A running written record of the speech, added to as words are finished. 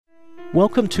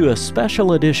Welcome to a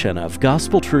special edition of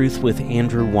Gospel Truth with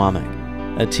Andrew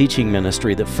Womack, a teaching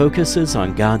ministry that focuses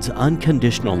on God's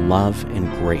unconditional love and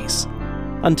grace.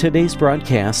 On today's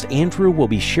broadcast, Andrew will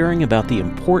be sharing about the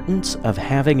importance of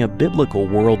having a biblical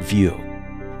worldview.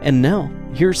 And now,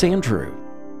 here's Andrew.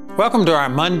 Welcome to our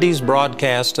Monday's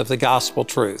broadcast of the Gospel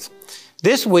Truth.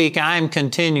 This week, I'm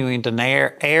continuing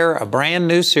to air a brand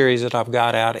new series that I've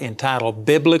got out entitled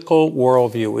Biblical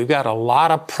Worldview. We've got a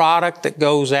lot of product that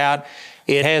goes out.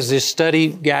 It has this study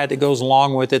guide that goes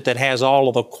along with it that has all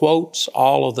of the quotes,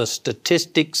 all of the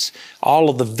statistics, all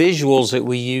of the visuals that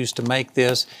we use to make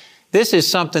this. This is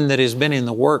something that has been in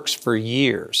the works for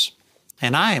years.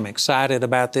 And I am excited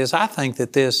about this. I think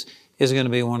that this is going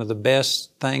to be one of the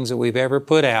best things that we've ever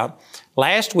put out.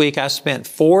 Last week, I spent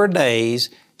 4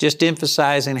 days just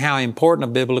emphasizing how important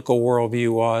a biblical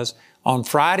worldview was. On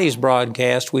Friday's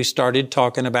broadcast, we started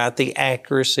talking about the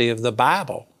accuracy of the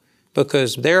Bible,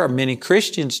 because there are many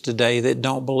Christians today that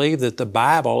don't believe that the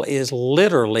Bible is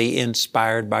literally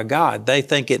inspired by God. They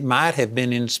think it might have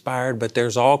been inspired, but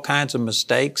there's all kinds of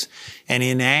mistakes and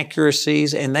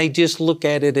inaccuracies, and they just look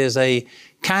at it as a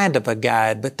kind of a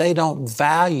guide, but they don't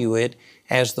value it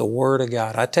as the Word of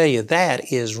God. I tell you,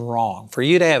 that is wrong. For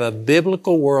you to have a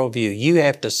biblical worldview, you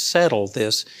have to settle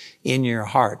this in your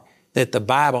heart, that the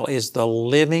Bible is the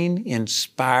living,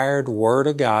 inspired Word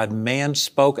of God. Man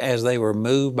spoke as they were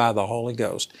moved by the Holy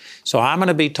Ghost. So I'm going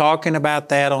to be talking about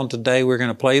that on today. We're going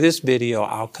to play this video.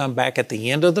 I'll come back at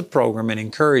the end of the program and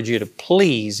encourage you to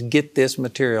please get this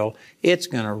material. It's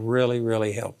going to really,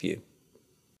 really help you.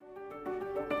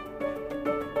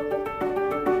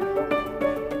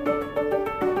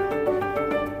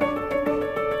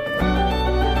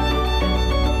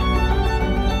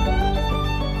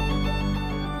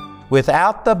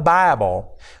 Without the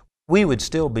Bible, we would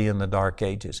still be in the dark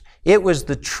ages. It was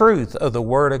the truth of the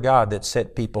Word of God that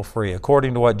set people free.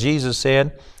 According to what Jesus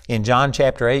said in John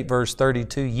chapter 8, verse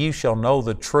 32, "You shall know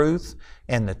the truth,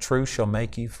 and the truth shall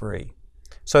make you free."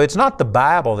 So it's not the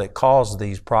Bible that caused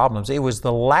these problems. It was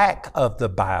the lack of the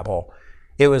Bible.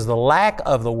 It was the lack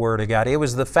of the Word of God. It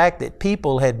was the fact that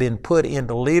people had been put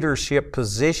into leadership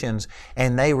positions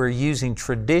and they were using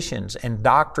traditions and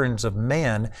doctrines of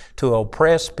men to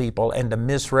oppress people and to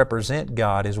misrepresent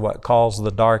God is what caused the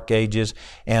dark ages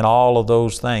and all of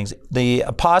those things. The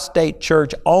apostate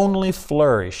church only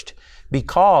flourished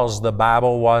because the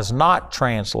Bible was not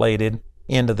translated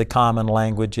into the common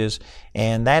languages,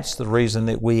 and that's the reason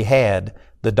that we had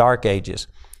the dark ages.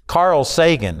 Carl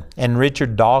Sagan and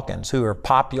Richard Dawkins, who are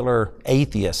popular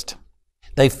atheists,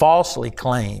 they falsely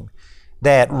claim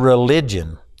that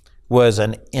religion was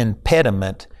an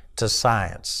impediment to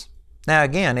science. Now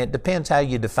again, it depends how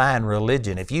you define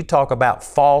religion. If you talk about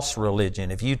false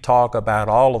religion, if you talk about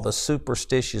all of the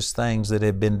superstitious things that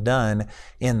have been done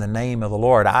in the name of the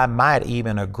Lord, I might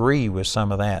even agree with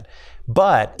some of that.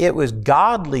 But it was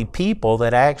godly people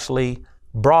that actually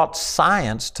brought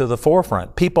science to the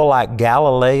forefront. People like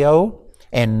Galileo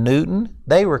and Newton,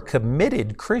 they were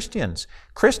committed Christians.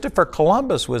 Christopher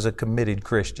Columbus was a committed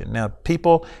Christian. Now,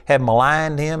 people have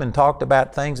maligned him and talked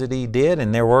about things that he did,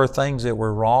 and there were things that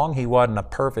were wrong. He wasn't a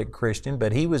perfect Christian,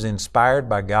 but he was inspired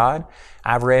by God.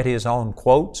 I've read his own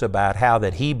quotes about how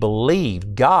that he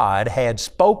believed God had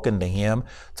spoken to him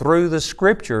through the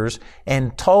Scriptures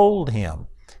and told him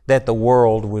that the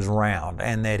world was round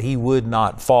and that he would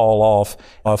not fall off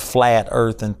a flat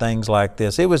earth and things like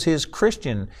this. It was his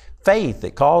Christian faith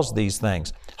that caused these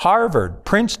things. Harvard,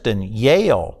 Princeton,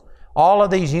 Yale, all of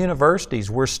these universities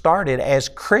were started as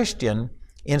Christian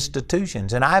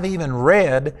institutions. And I've even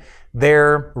read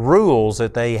their rules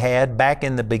that they had back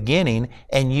in the beginning,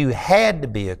 and you had to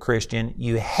be a Christian,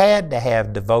 you had to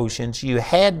have devotions, you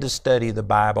had to study the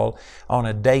Bible on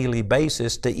a daily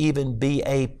basis to even be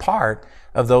a part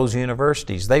of those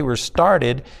universities. They were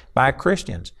started by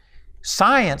Christians.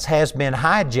 Science has been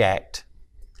hijacked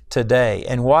today,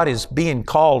 and what is being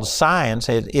called science,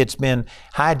 it's been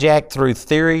hijacked through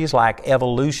theories like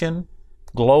evolution,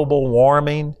 global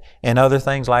warming, and other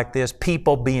things like this.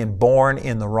 People being born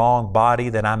in the wrong body,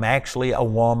 that I'm actually a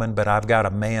woman, but I've got a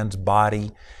man's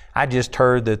body. I just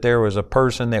heard that there was a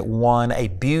person that won a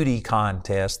beauty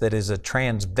contest that is a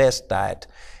transvestite,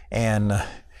 and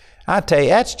I tell you,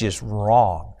 that's just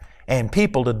wrong. And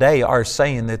people today are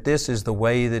saying that this is the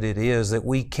way that it is, that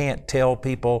we can't tell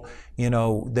people,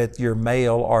 that you're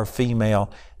male or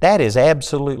female. That is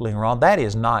absolutely wrong. That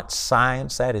is not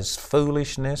science. That is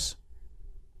foolishness.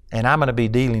 And I'm going to be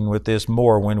dealing with this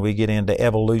more when we get into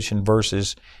evolution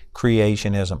versus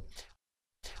creationism.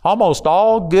 Almost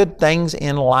all good things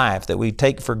in life that we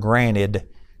take for granted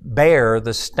bear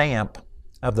the stamp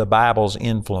of the Bible's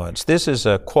influence. This is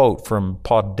a quote from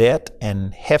Paudet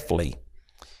and Heffley.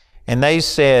 And they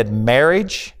said,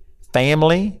 marriage,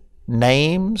 family,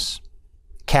 names,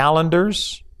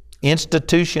 calendars,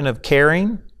 institution of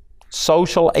caring,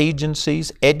 social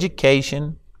agencies,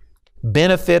 education,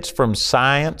 benefits from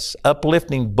science,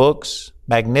 uplifting books,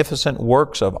 magnificent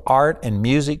works of art and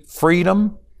music,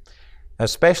 freedom,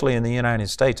 especially in the United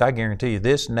States. I guarantee you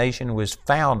this nation was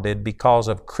founded because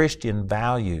of Christian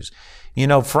values. You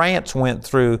know, France went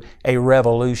through a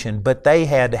revolution, but they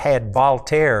had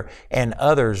Voltaire and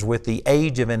others with the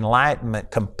Age of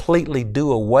Enlightenment completely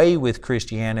do away with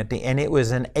Christianity, and it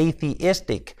was an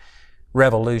atheistic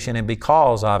revolution, and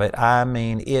because of it, I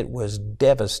mean, it was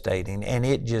devastating, and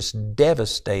it just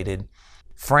devastated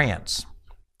France.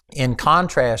 In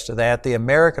contrast to that, the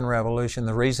American Revolution,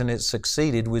 the reason it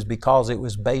succeeded was because it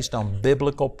was based on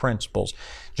biblical principles.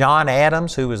 John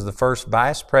Adams, who was the first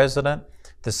vice president,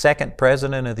 the second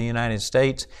president of the United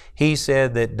States, he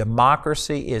said that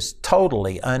democracy is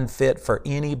totally unfit for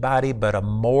anybody but a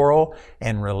moral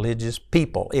and religious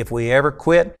people. If we ever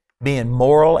quit being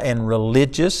moral and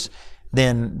religious,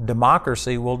 then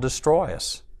democracy will destroy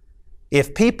us.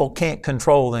 If people can't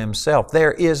control themselves,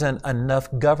 there isn't enough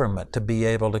government to be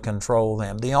able to control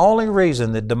them. The only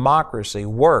reason that democracy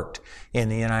worked in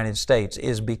the United States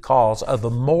is because of the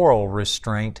moral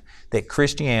restraint that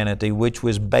Christianity, which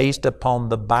was based upon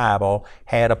the Bible,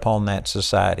 had upon that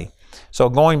society. So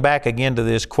going back again to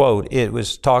this quote, it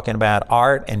was talking about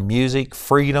art and music,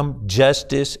 freedom,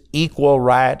 justice, equal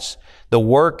rights, the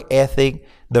work ethic,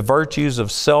 the virtues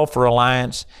of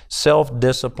self-reliance,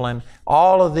 self-discipline.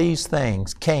 All of these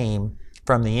things came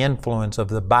from the influence of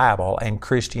the Bible and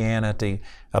Christianity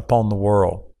upon the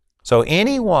world. So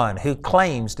anyone who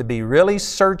claims to be really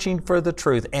searching for the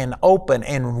truth and open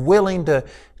and willing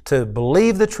to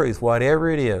believe the truth, whatever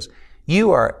it is,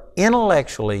 you are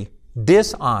intellectually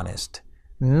dishonest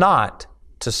not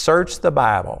to search the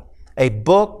Bible, a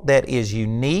book that is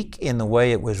unique in the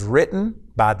way it was written,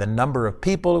 by the number of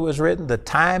people it was written, the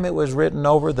time it was written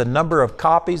over, the number of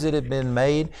copies that have been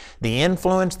made, the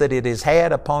influence that it has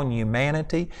had upon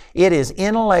humanity. It is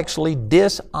intellectually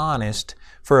dishonest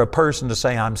for a person to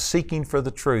say, I'm seeking for the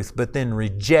truth, but then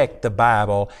reject the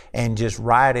Bible and just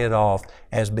write it off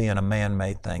as being a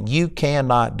man-made thing. You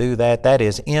cannot do that. That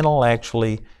is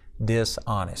intellectually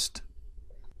dishonest.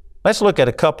 Let's look at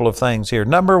a couple of things here.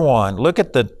 Number one, look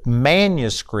at the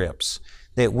manuscripts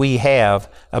that we have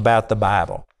about the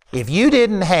Bible. If you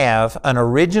didn't have an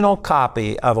original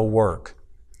copy of a work,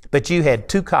 but you had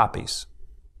two copies,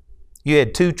 you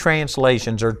had two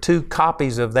translations or two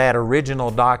copies of that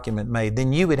original document made,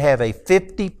 then you would have a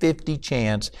 50-50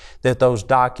 chance that those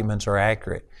documents are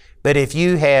accurate. But if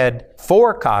you had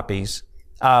 4 copies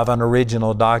of an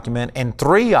original document and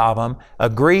 3 of them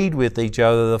agreed with each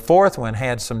other, the 4th one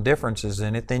had some differences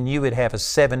in it, then you would have a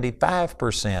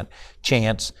 75%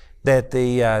 chance that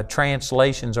the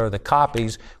translations or the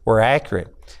copies were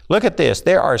accurate. Look at this.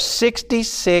 There are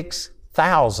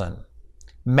 66,000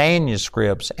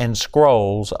 manuscripts and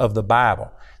scrolls of the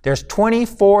Bible. There's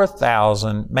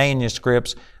 24,000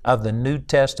 manuscripts of the New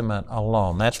Testament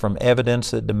alone. That's from Evidence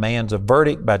That Demands a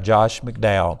Verdict by Josh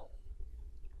McDowell.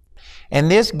 And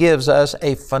this gives us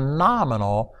a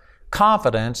phenomenal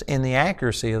confidence in the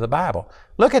accuracy of the Bible.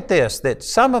 Look at this, that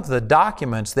some of the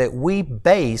documents that we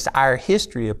base our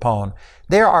history upon,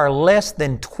 there are less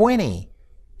than 20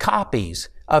 copies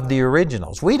of the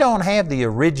originals. We don't have the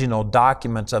original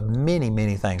documents of many,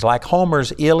 many things, like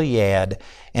Homer's Iliad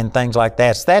and things like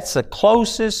that. So that's the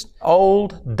closest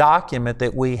old document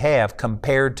that we have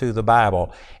compared to the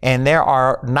Bible. And there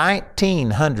are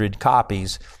 1,900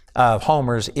 copies of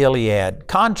Homer's Iliad.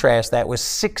 Contrast that with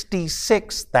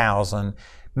 66,000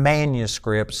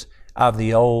 manuscripts of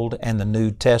the Old and the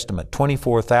New Testament,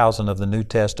 24,000 of the New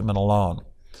Testament alone.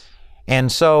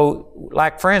 And so,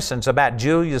 like for instance, about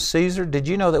Julius Caesar, did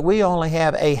you know that we only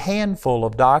have a handful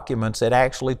of documents that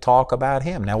actually talk about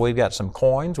him? Now, we've got some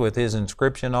coins with his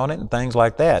inscription on it and things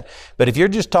like that. But if you're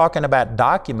just talking about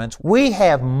documents, we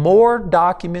have more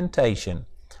documentation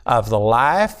of the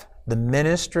life, the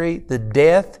ministry, the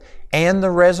death, and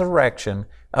the resurrection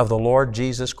of the Lord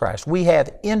Jesus Christ. We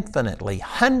have infinitely,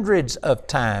 hundreds of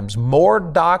times more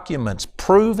documents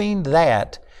proving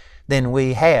that than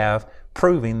we have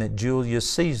proving that Julius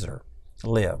Caesar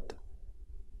lived.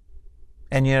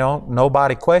 And you know,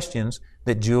 nobody questions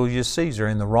that Julius Caesar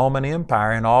and the Roman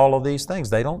Empire and all of these things,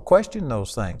 they don't question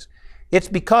those things. It's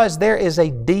because there is a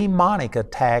demonic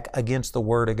attack against the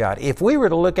Word of God. If we were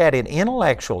to look at it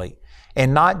intellectually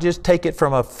and not just take it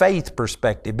from a faith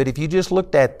perspective, but if you just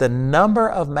looked at the number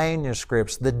of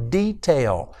manuscripts, the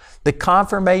detail, the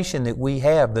confirmation that we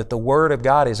have that the Word of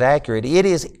God is accurate, it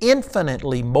is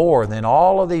infinitely more than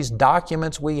all of these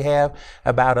documents we have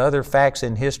about other facts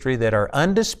in history that are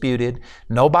undisputed.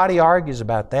 Nobody argues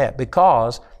about that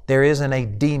because there isn't a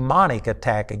demonic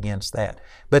attack against that.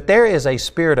 But there is a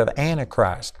spirit of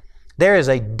Antichrist. There is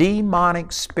a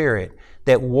demonic spirit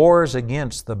that wars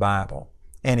against the Bible.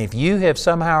 And if you have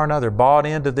somehow or another bought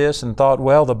into this and thought,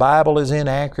 well, the Bible is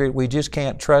inaccurate, we just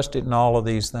can't trust it and all of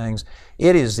these things,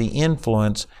 it is the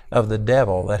influence of the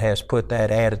devil that has put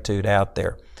that attitude out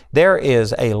there. There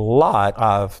is a lot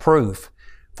of proof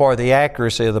for the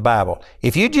accuracy of the Bible.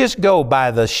 If you just go by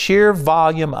the sheer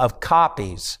volume of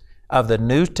copies of the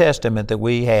New Testament that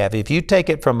we have, if you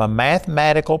take it from a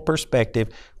mathematical perspective,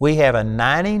 we have a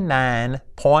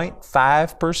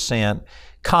 99.5%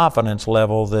 confidence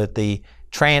level that the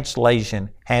translation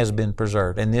has been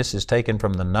preserved. And this is taken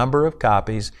from the number of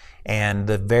copies and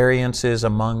the variances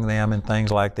among them and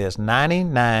things like this.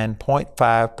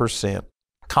 99.5%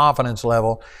 confidence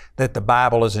level that the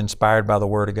Bible is inspired by the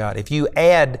Word of God. If you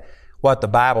add what the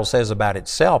Bible says about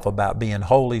itself, about being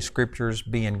holy scriptures,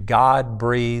 being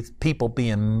God-breathed, people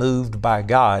being moved by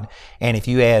God, and if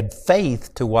you add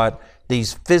faith to what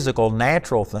these physical,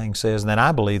 natural things says, then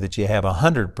I believe that you have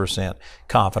 100%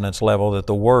 confidence level that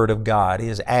the Word of God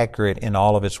is accurate in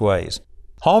all of its ways.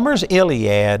 Homer's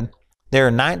Iliad, there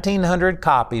are 1,900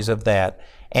 copies of that,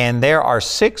 and there are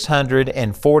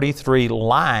 643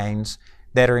 lines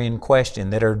that are in question,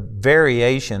 that are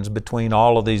variations between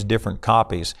all of these different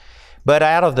copies. But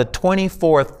out of the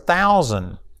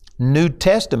 24,000 New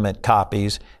Testament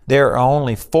copies, there are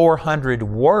only 400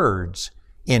 words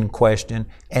in question,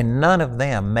 and none of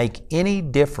them make any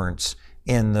difference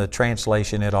in the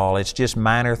translation at all. It's just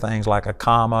minor things like a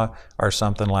comma or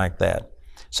something like that.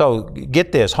 So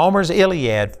get this, Homer's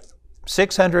Iliad,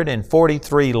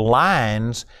 643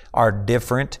 lines are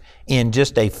different in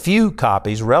just a few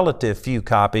copies, relative few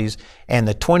copies, and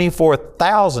the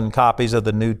 24,000 copies of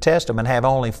the New Testament have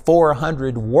only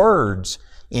 400 words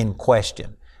in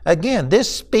question. Again,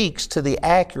 this speaks to the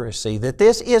accuracy that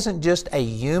this isn't just a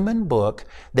human book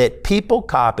that people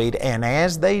copied, and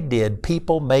as they did,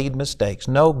 people made mistakes.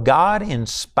 No, God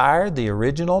inspired the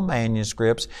original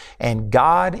manuscripts, and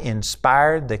God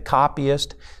inspired the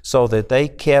copyist so that they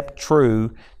kept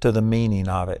true to the meaning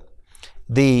of it.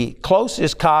 The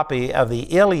closest copy of the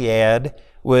Iliad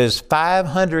was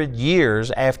 500 years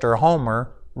after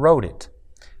Homer wrote it.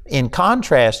 In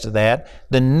contrast to that,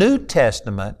 the New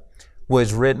Testament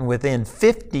was written within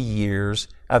 50 years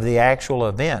of the actual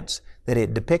events that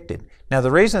it depicted. Now,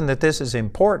 the reason that this is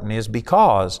important is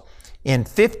because in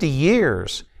 50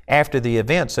 years after the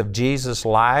events of Jesus'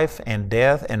 life and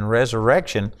death and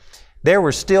resurrection, there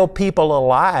were still people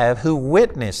alive who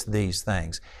witnessed these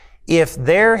things. If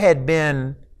there had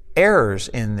been errors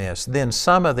in this, then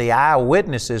some of the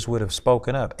eyewitnesses would have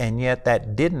spoken up, and yet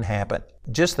that didn't happen.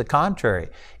 Just the contrary.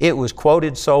 It was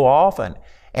quoted so often,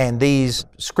 and these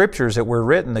scriptures that were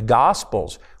written, the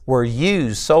Gospels, were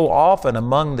used so often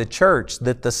among the church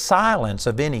that the silence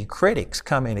of any critics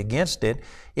coming against it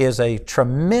is a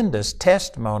tremendous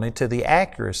testimony to the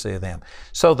accuracy of them.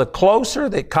 So the closer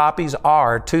that copies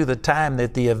are to the time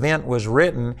that the event was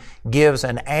written gives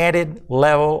an added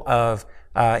level of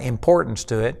importance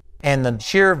to it. And the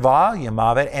sheer volume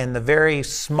of it and the very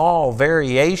small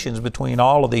variations between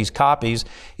all of these copies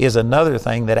is another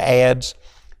thing that adds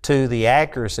to the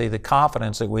accuracy, the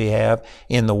confidence that we have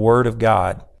in the Word of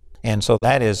God. And so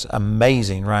that is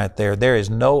amazing right there. There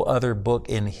is no other book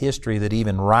in history that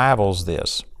even rivals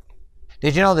this.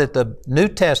 Did you know that the New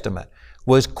Testament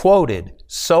was quoted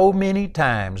so many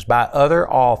times by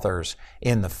other authors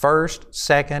in the 1st,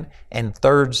 2nd, and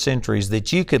 3rd centuries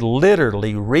that you could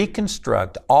literally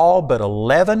reconstruct all but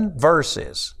 11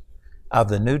 verses of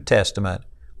the New Testament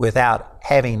without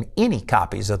having any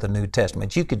copies of the New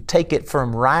Testament? You could take it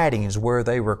from writings where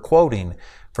they were quoting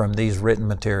from these written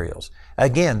materials.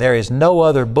 Again, there is no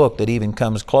other book that even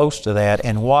comes close to that,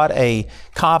 and what a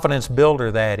confidence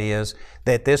builder that is,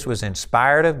 that this was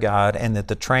inspired of God and that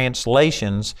the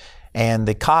translations and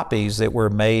the copies that were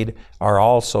made are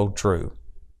also true.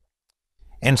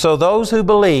 And so those who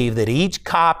believe that each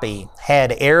copy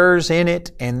had errors in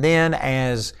it, and then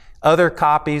as other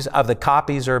copies of the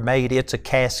copies are made, it's a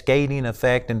cascading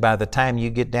effect, and by the time you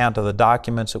get down to the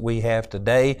documents that we have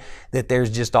today, that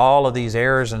there's just all of these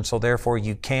errors, and so therefore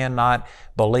you cannot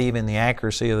believe in the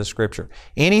accuracy of the Scripture.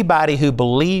 Anybody who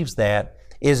believes that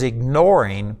is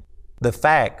ignoring the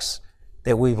facts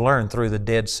that we've learned through the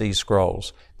Dead Sea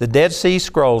Scrolls. The Dead Sea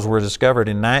Scrolls were discovered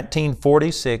in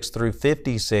 1946 through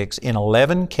 56 in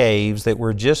 11 caves that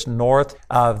were just north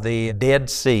of the Dead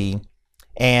Sea,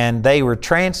 and they were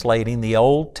translating the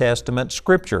Old Testament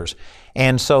Scriptures.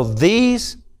 And so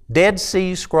these Dead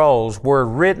Sea Scrolls were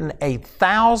written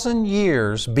 1,000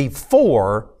 years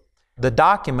before the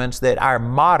documents that our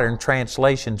modern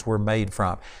translations were made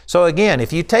from. So again,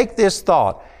 if you take this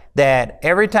thought that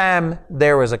every time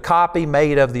there was a copy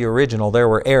made of the original, there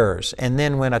were errors. And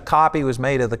then when a copy was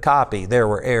made of the copy, there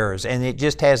were errors. And it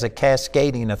just has a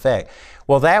cascading effect.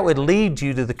 Well, that would lead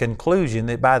you to the conclusion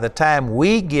that by the time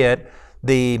we get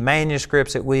the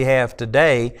manuscripts that we have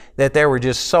today, that there were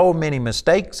just so many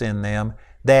mistakes in them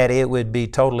that it would be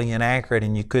totally inaccurate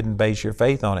and you couldn't base your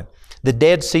faith on it. The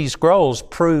Dead Sea Scrolls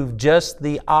prove just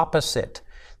the opposite.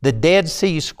 The Dead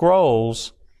Sea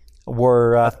Scrolls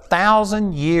were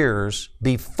 1,000 years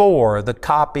before the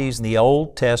copies the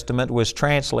Old Testament was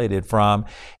translated from,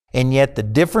 and yet the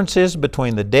differences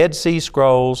between the Dead Sea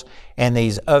Scrolls and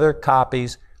these other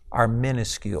copies are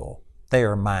minuscule. They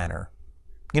are minor.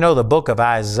 You know, the book of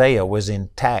Isaiah was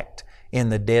intact in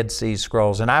the Dead Sea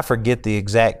Scrolls, and I forget the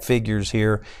exact figures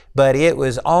here, but it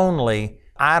was only,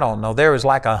 I don't know, there was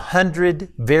like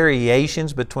 100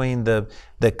 variations between the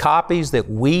copies that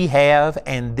we have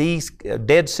and these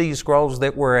Dead Sea Scrolls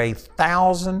that were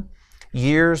 1,000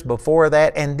 years before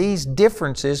that, and these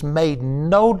differences made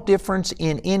no difference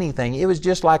in anything. It was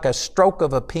just like a stroke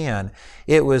of a pen.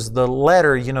 It was the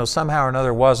letter, you know, somehow or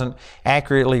another wasn't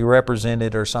accurately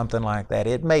represented or something like that.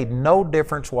 It made no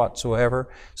difference whatsoever.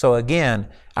 So again,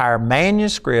 our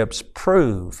manuscripts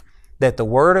prove that the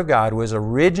Word of God was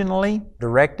originally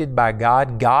directed by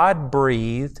God,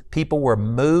 God-breathed. People were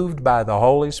moved by the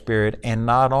Holy Spirit, and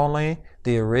not only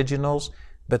the originals,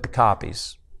 but the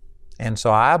copies. And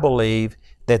so I believe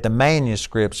that the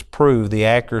manuscripts prove the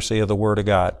accuracy of the Word of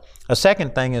God. A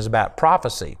second thing is about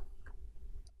prophecy.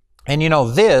 And you know,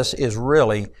 this is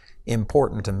really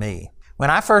important to me. When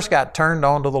I first got turned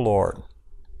on to the Lord,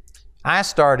 I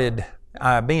started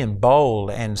being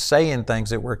bold and saying things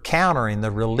that were countering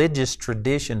the religious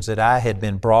traditions that I had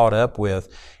been brought up with.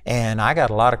 And I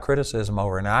got a lot of criticism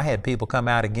over it. And I had people come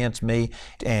out against me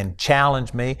and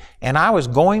challenge me. And I was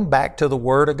going back to the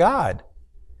Word of God.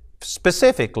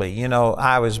 Specifically, you know,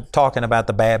 I was talking about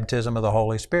the baptism of the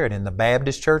Holy Spirit. In the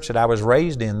Baptist church that I was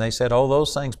raised in, they said, oh,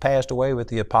 those things passed away with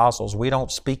the apostles. We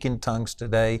don't speak in tongues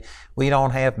today. We don't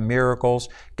have miracles.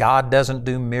 God doesn't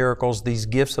do miracles. These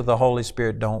gifts of the Holy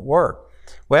Spirit don't work.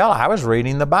 Well, I was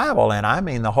reading the Bible, and I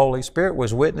mean, the Holy Spirit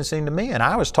was witnessing to me, and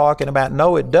I was talking about,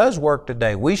 no, it does work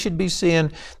today. We should be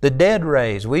seeing the dead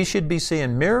raised. We should be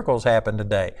seeing miracles happen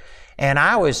today. And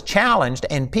I was challenged,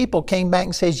 and people came back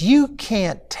and says, you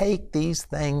can't take these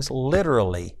things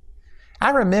literally.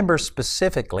 I remember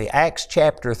specifically Acts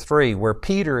chapter 3, where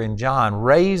Peter and John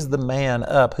raised the man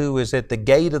up who was at the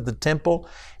gate of the temple,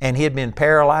 and he had been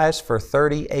paralyzed for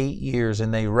 38 years,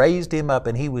 and they raised him up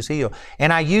and he was healed.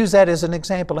 And I used that as an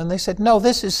example, and they said, no,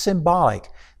 this is symbolic.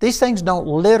 These things don't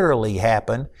literally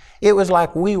happen. It was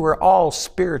like we were all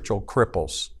spiritual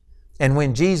cripples. And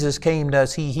when Jesus came to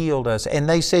us, He healed us. And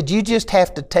they said, you just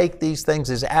have to take these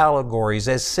things as allegories,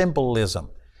 as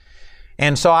symbolism.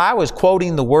 And so I was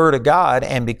quoting the Word of God,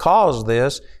 and because of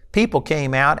this, people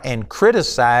came out and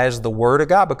criticized the Word of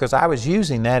God because I was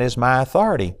using that as my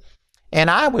authority.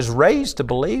 And I was raised to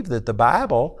believe that the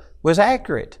Bible was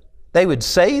accurate. They would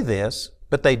say this,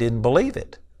 but they didn't believe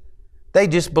it. They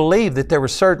just believed that there were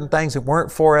certain things that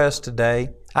weren't for us today.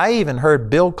 I even heard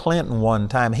Bill Clinton one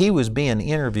time. He was being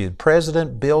interviewed,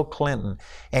 President Bill Clinton,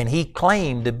 and he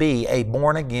claimed to be a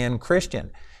born-again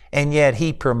Christian. And yet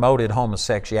he promoted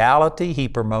homosexuality, he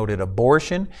promoted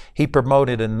abortion, he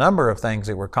promoted a number of things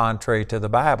that were contrary to the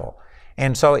Bible.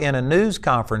 And so in a news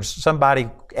conference, somebody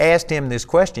asked him this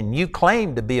question, you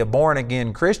claim to be a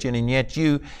born-again Christian, and yet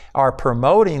you are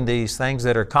promoting these things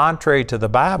that are contrary to the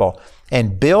Bible.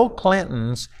 And Bill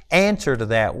Clinton's answer to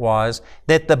that was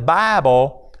that the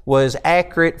Bible was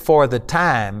accurate for the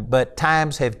time, but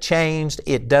times have changed.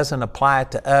 It doesn't apply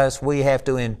to us. We have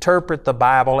to interpret the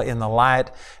Bible in the light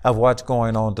of what's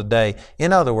going on today.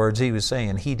 In other words, he was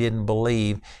saying he didn't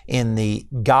believe in the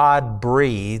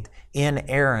God-breathed,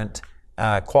 inerrant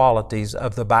qualities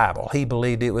of the Bible. He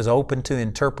believed it was open to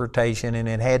interpretation and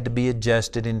it had to be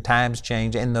adjusted, and times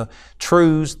change, and the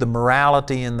truths, the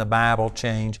morality in the Bible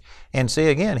change. And see,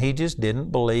 again, he just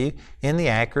didn't believe in the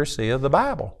accuracy of the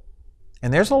Bible.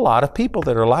 And there's a lot of people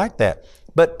that are like that.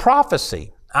 But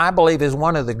prophecy, I believe is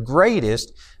one of the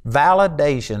greatest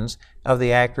validations of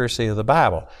the accuracy of the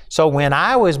Bible. So when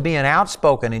I was being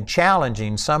outspoken and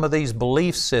challenging some of these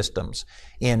belief systems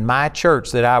in my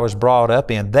church that I was brought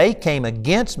up in, they came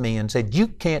against me and said, you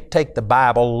can't take the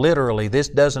Bible literally. This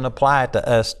doesn't apply to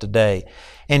us today.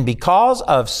 And because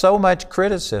of so much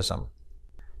criticism,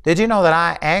 did you know that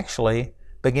I actually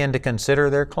began to consider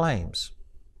their claims?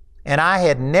 And I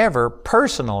had never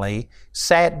personally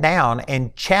sat down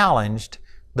and challenged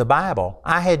the Bible.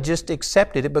 I had just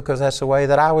accepted it because that's the way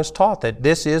that I was taught, that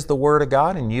this is the Word of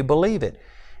God and you believe it.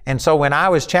 And so when I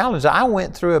was challenged, I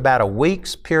went through about a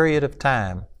week's period of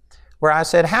time where I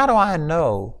said, how do I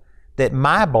know that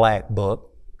my black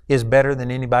book is better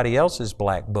than anybody else's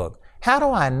black book? How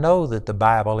do I know that the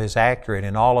Bible is accurate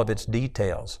in all of its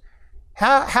details?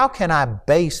 How can I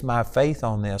base my faith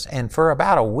on this? And for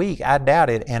about a week, I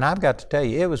doubted, and I've got to tell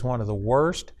you, it was one of the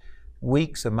worst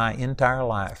weeks of my entire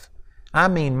life. I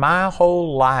mean, my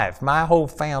whole life, my whole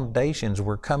foundations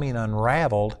were coming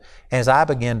unraveled as I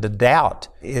began to doubt,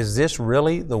 is this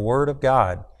really the Word of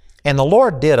God? And the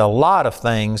Lord did a lot of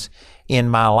things in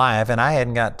my life, and I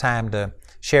hadn't got time to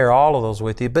share all of those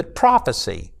with you, but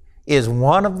prophecy is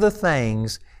one of the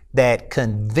things that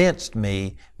convinced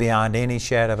me beyond any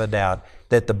shadow of a doubt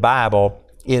that the Bible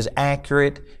is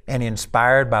accurate and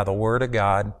inspired by the Word of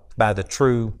God, by the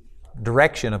true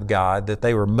direction of God, that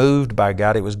they were moved by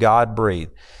God. It was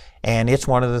God-breathed. And it's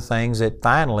one of the things that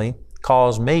finally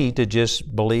caused me to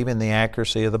just believe in the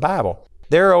accuracy of the Bible.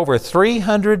 There are over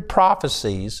 300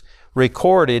 prophecies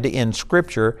recorded in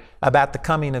Scripture about the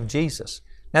coming of Jesus.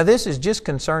 Now, this is just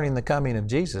concerning the coming of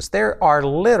Jesus. There are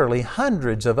literally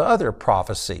hundreds of other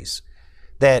prophecies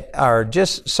that are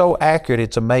just so accurate,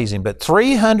 it's amazing. But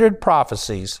 300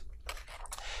 prophecies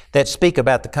that speak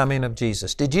about the coming of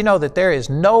Jesus. Did you know that there is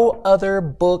no other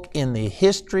book in the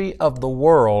history of the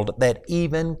world that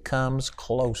even comes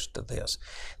close to this?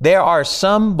 There are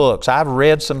some books, I've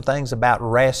read some things about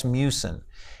Rasmussen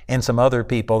and some other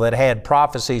people that had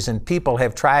prophecies, and people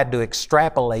have tried to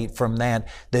extrapolate from that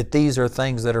these are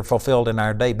things that are fulfilled in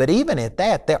our day. But even at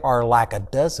that, there are like a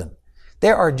dozen.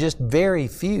 There are just very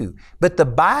few. But the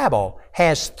Bible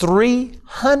has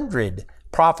 300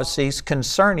 prophecies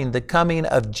concerning the coming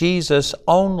of Jesus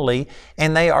only,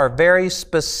 and they are very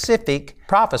specific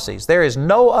prophecies. There is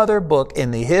no other book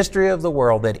in the history of the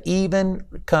world that even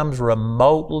comes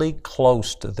remotely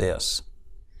close to this.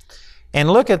 And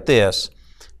look at this.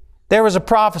 There was a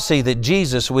prophecy that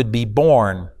Jesus would be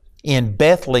born in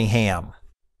Bethlehem.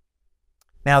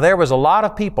 Now, there was a lot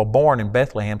of people born in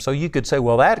Bethlehem, so you could say,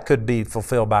 well, that could be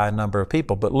fulfilled by a number of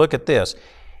people. But look at this.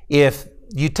 If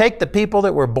you take the people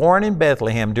that were born in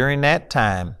Bethlehem during that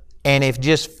time, and if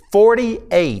just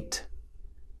 48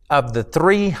 of the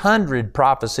 300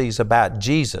 prophecies about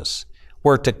Jesus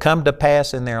were to come to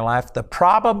pass in their life, the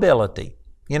probability,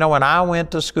 you know, when I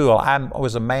went to school, I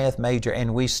was a math major,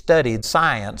 and we studied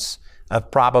science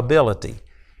of probability.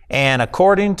 And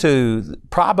according to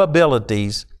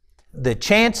probabilities, the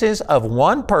chances of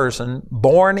one person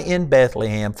born in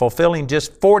Bethlehem fulfilling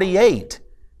just 48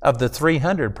 of the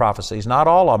 300 prophecies, not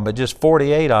all of them, but just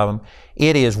 48 of them,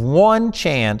 it is one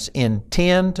chance in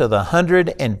 10 to the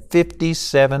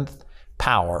 157th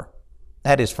power.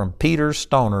 That is from Peter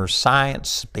Stoner's Science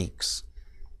Speaks.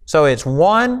 So it's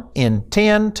 1 in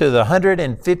 10 to the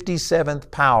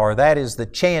 157th power. That is the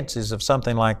chances of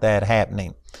something like that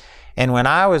happening. And when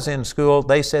I was in school,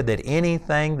 they said that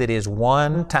anything that is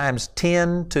 1 times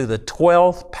 10 to the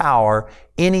 12th power,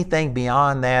 anything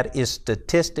beyond that is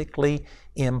statistically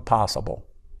impossible.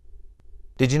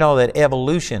 Did you know that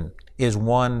evolution is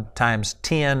 1 times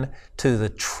 10 to the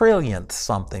trillionth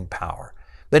something power?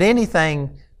 But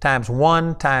anything times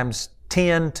 1 times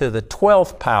 10 to the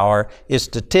 12th power is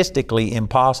statistically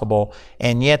impossible,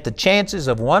 and yet the chances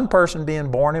of one person being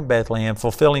born in Bethlehem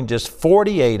fulfilling just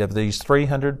 48 of these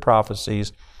 300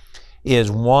 prophecies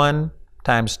is 1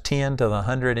 times 10 to the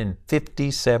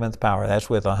 157th power. That's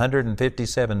with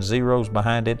 157 zeros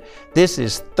behind it. This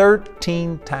is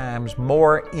 13 times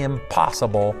more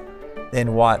impossible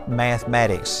than what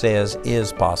mathematics says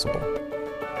is possible.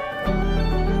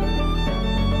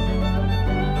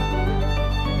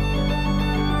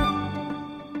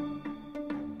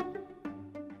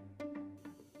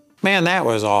 Man, that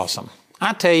was awesome.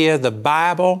 I tell you, the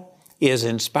Bible is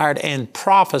inspired, and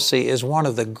prophecy is one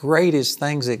of the greatest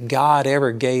things that God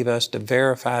ever gave us to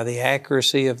verify the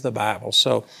accuracy of the Bible.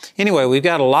 So anyway, we've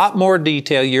got a lot more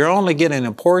detail. You're only getting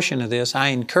a portion of this. I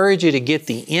encourage you to get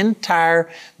the entire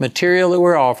material that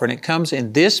we're offering. It comes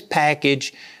in this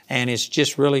package, and it's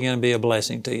just really going to be a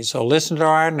blessing to you. So listen to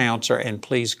our announcer, and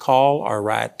please call or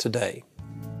write today.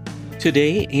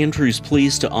 Today, Andrew's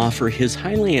pleased to offer his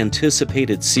highly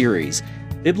anticipated series,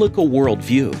 Biblical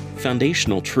Worldview,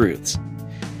 Foundational Truths.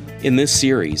 In this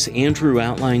series, Andrew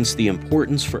outlines the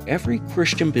importance for every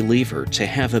Christian believer to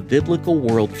have a biblical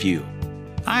worldview.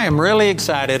 I am really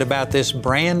excited about this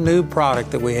brand new product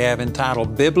that we have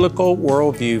entitled Biblical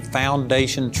Worldview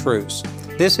Foundation Truths.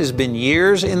 This has been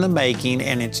years in the making,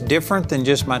 and it's different than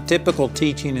just my typical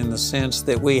teaching in the sense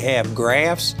that we have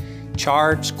graphs,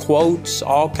 charts, quotes,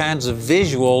 all kinds of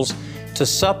visuals to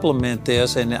supplement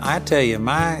this. And I tell you,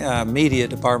 my media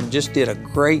department just did a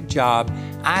great job.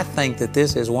 I think that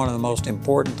this is one of the most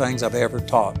important things I've ever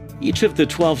taught. Each of the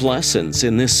 12 lessons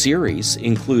in this series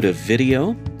include a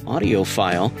video, audio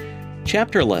file,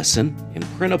 chapter lesson, and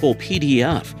printable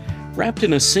PDF wrapped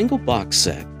in a single box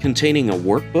set containing a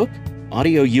workbook,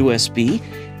 audio USB,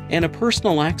 and a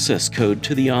personal access code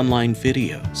to the online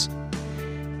videos.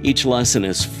 Each lesson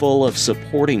is full of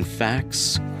supporting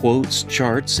facts, quotes,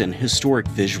 charts, and historic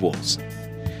visuals.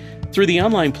 Through the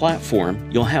online platform,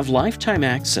 you'll have lifetime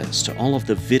access to all of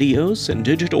the videos and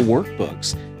digital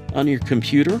workbooks on your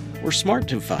computer or smart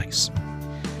device.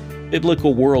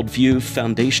 Biblical Worldview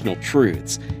Foundational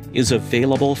Truths is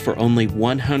available for only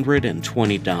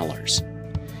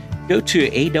 $120. Go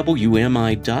to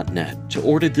awmi.net to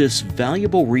order this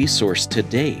valuable resource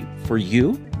today for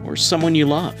you or someone you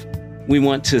love. We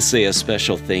want to say a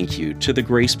special thank you to the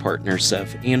grace partners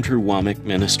of Andrew Womack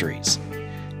Ministries.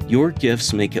 Your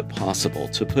gifts make it possible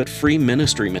to put free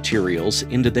ministry materials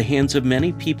into the hands of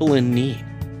many people in need.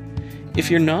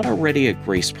 If you're not already a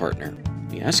grace partner,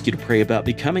 we ask you to pray about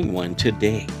becoming one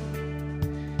today.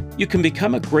 You can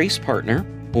become a grace partner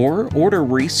or order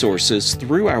resources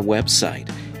through our website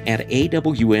at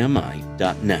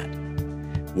awmi.net.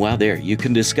 While there, you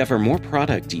can discover more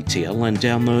product detail and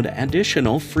download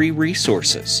additional free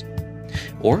resources.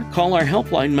 Or call our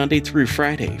helpline Monday through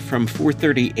Friday from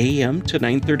 4:30 a.m. to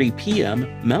 9:30 p.m.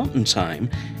 Mountain Time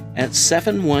at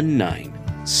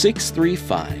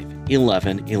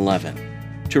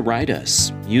 719-635-1111. To write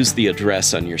us, use the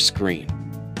address on your screen.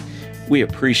 We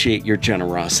appreciate your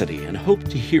generosity and hope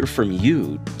to hear from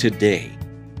you today.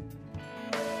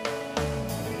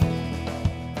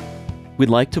 We'd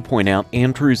like to point out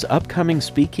Andrew's upcoming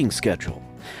speaking schedule.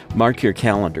 Mark your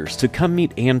calendars to come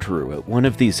meet Andrew at one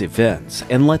of these events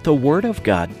and let the Word of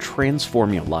God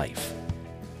transform your life.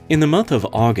 In the month of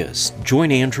August,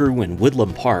 join Andrew in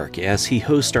Woodland Park as he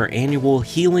hosts our annual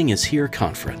Healing is Here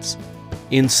conference.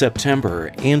 In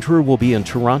September, Andrew will be in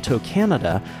Toronto,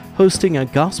 Canada, hosting a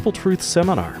Gospel Truth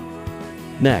seminar.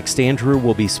 Next, Andrew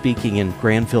will be speaking in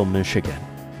Granville, Michigan.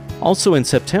 Also in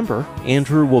September,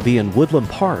 Andrew will be in Woodland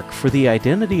Park for the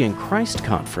Identity in Christ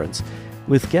conference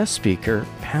with guest speaker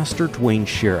Pastor Dwayne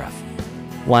Sheriff.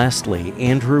 Lastly,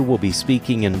 Andrew will be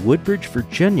speaking in Woodbridge,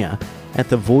 Virginia at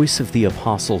the Voice of the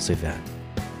Apostles event.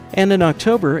 And in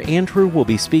October, Andrew will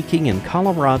be speaking in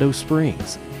Colorado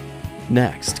Springs.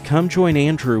 Next, come join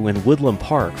Andrew in Woodland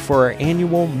Park for our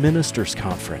annual Ministers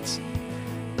Conference.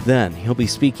 Then he'll be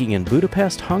speaking in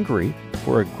Budapest, Hungary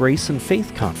for a Grace and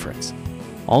Faith conference.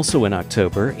 Also in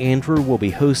October, Andrew will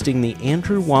be hosting the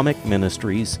Andrew Womack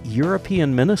Ministries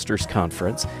European Ministers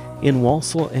Conference in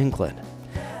Walsall, England.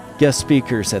 Guest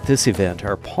speakers at this event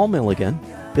are Paul Milligan,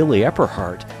 Billy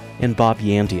Epperhart, and Bob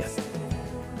Yandian.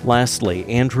 Lastly,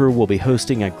 Andrew will be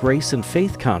hosting a Grace and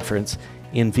Faith conference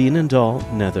in Veenendaal,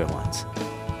 Netherlands.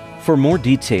 For more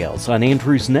details on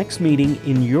Andrew's next meeting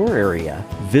in your area,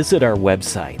 visit our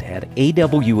website at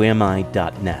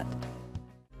awmi.net.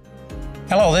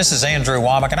 Hello, this is Andrew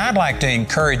Womack, and I'd like to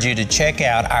encourage you to check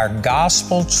out our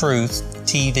Gospel Truth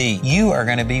TV. You are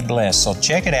going to be blessed, so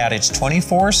check it out. It's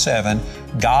 24/7,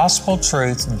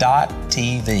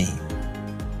 gospeltruth.tv.